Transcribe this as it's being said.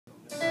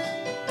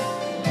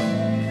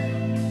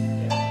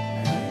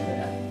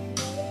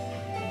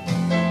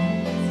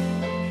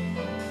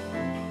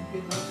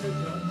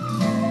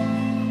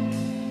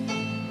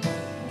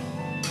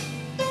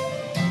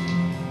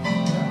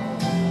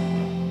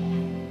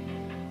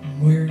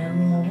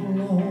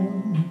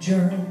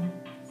journey,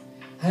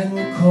 and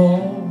we're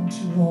called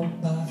to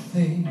walk by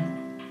faith.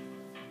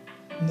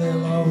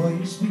 There'll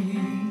always be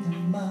the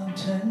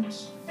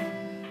mountains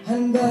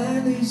and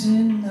valleys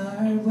in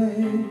our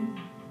way,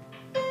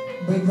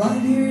 but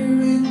right here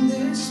in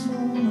this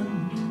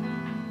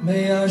moment,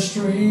 may our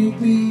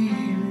strength be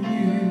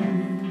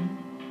renewed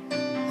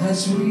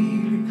as we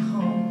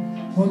recall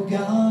what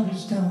God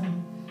has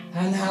done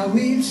and how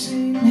we've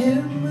seen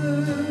Him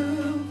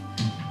move.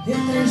 If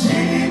there's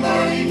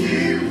anybody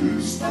here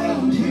who's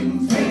found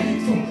Him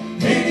faithful,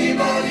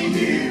 anybody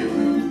here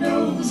who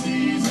knows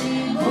He's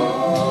able,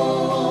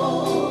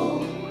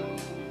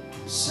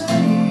 say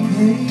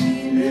amen.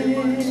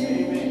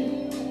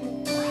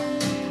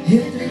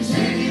 If there's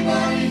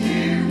anybody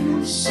here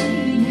who's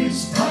seen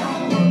His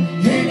power,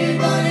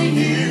 anybody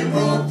here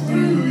walked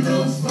through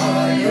the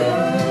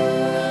fire,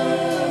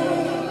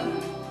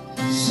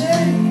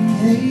 say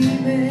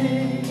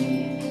amen.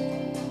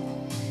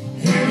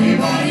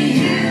 Anybody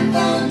here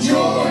found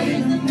joy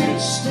in the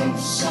midst of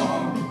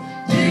sorrow,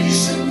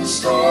 peace in the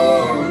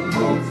storm, and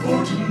hope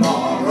for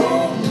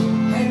tomorrow,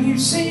 and you've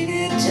seen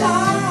it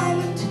time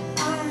and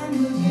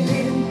time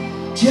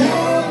again,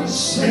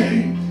 just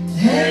say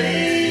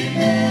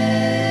amen.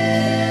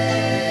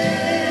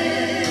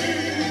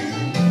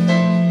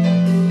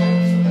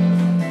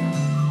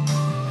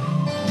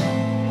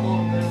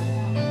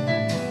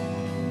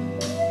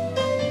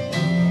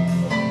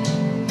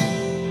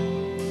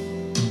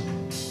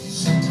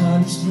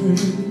 Sometimes through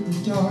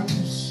the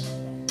darkness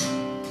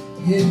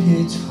it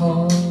gets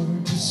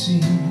hard to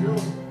see,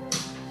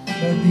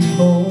 but be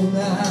bold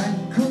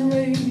and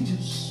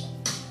courageous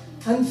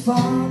and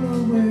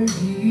follow where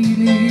He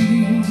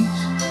leads.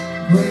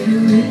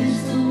 Greater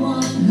is the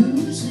one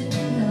who's in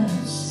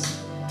us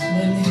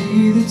than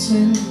he that's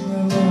in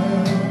the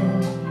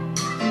world.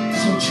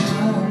 So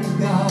child of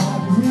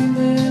God,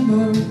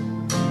 remember,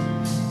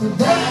 the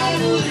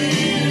battle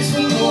is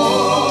the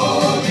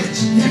Lord's.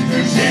 If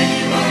there's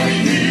anybody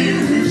here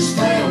who's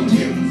found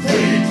Him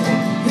faithful,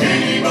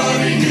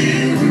 anybody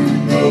here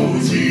who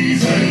knows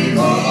He's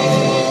able,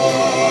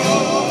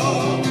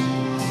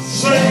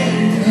 say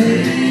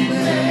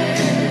amen.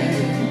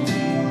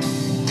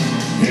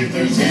 If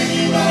there's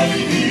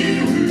anybody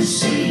here who's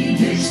seen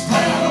His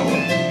power,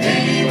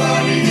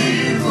 anybody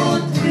here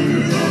run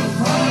through the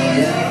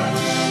fire,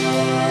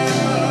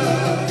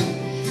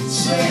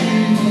 say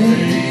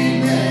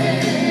amen.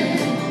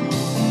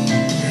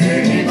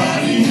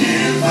 Anybody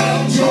here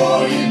found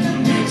joy in the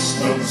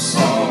midst of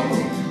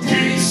sorrow,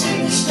 peace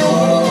in the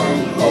storm,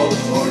 hope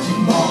for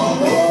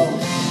tomorrow,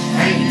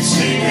 and you've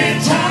seen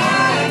it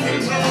time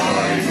and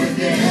time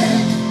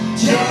again,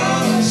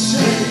 just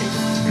say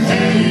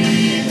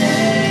amen.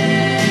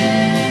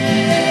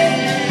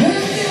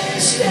 And you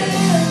stand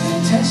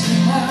and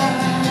testify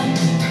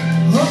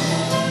of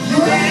the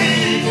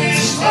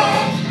greatness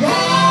of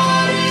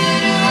God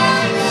in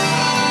our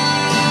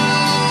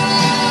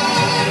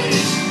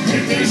lives.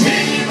 If there's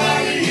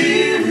anybody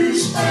here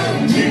who's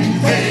found Him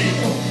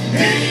faithful,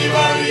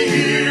 anybody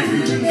here who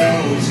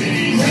knows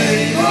He's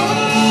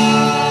able,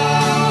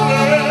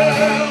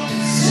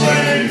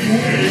 say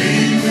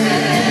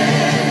amen.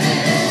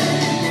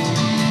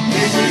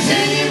 If there's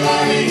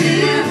anybody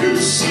here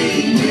who's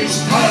seen His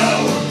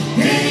power,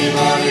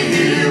 anybody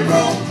here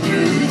broke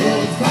through the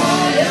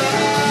fire,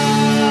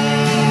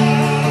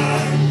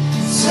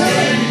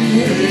 say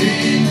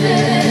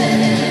amen.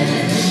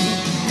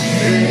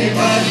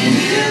 Anybody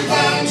here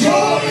found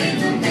joy in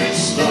the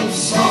midst of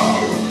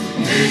sorrow,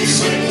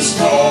 peace in the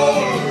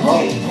storm,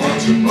 hope for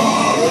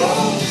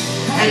tomorrow,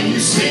 and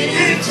you've seen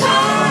it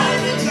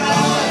time and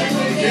time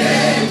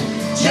again,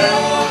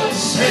 just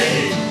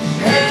say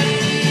amen.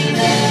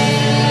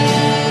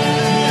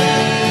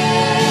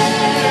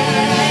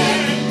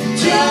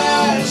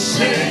 Just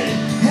say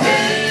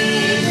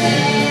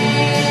amen.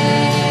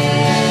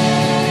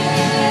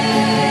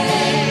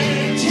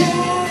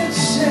 Just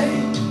say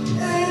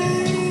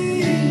amen.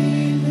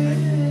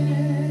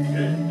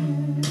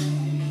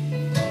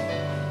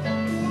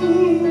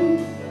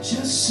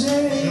 Just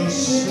say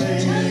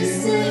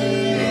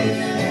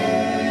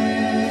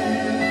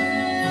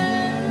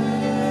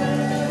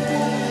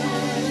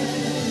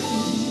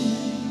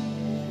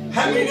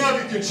How many of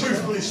you can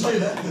truthfully say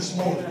that this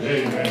morning?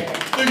 Amen.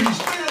 Do you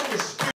still